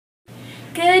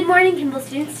morning, Kimball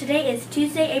students. Today is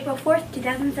Tuesday, April 4th,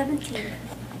 2017.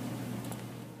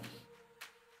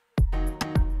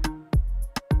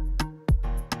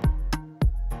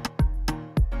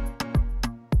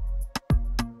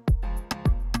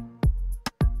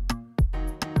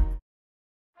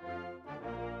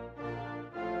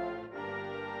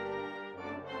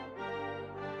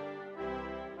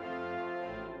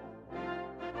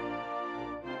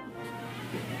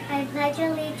 I pledge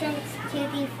allegiance to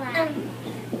the flag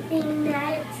the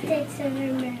United States of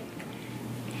America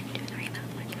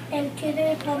and to the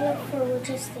republic for which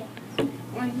it stands,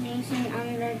 one nation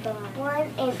under God,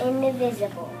 one and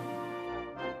indivisible.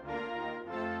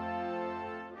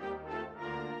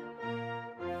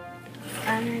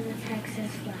 Honor the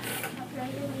Texas flag. I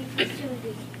pledge allegiance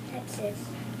to Texas,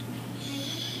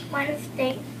 one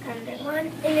state under one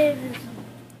indivisible.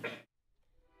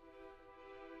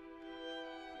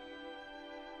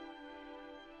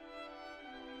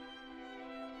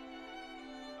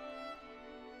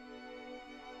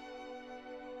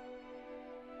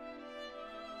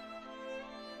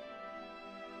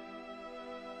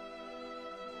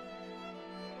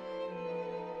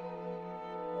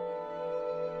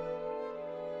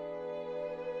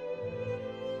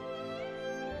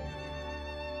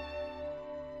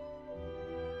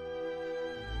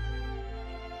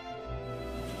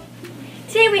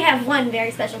 Today we have one very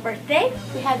special birthday.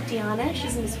 We have Deanna.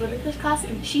 She's in Miss Whitaker's class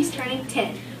and she's turning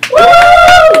 10.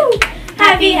 Woo!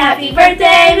 Happy, happy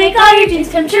birthday, make all your dreams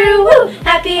come true. Woo!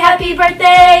 Happy, happy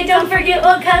birthday, don't forget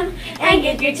we'll come and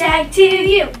give your tag to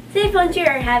you. Today for lunch we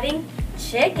are having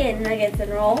chicken nuggets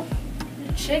and roll.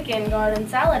 Chicken, garden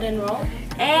salad and roll.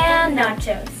 And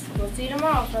nachos. We'll see you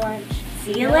tomorrow for lunch.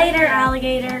 See you later,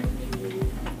 alligator.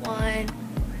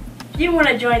 If you want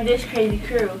to join this crazy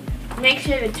crew, make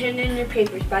sure to turn in your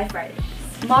papers by Friday.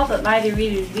 Small but mighty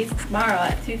readers meets tomorrow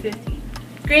at 2:50.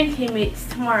 Green team meets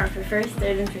tomorrow for 1st,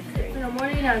 3rd, and 5th grade. In our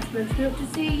morning announcements, we hope to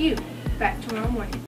see you back tomorrow morning.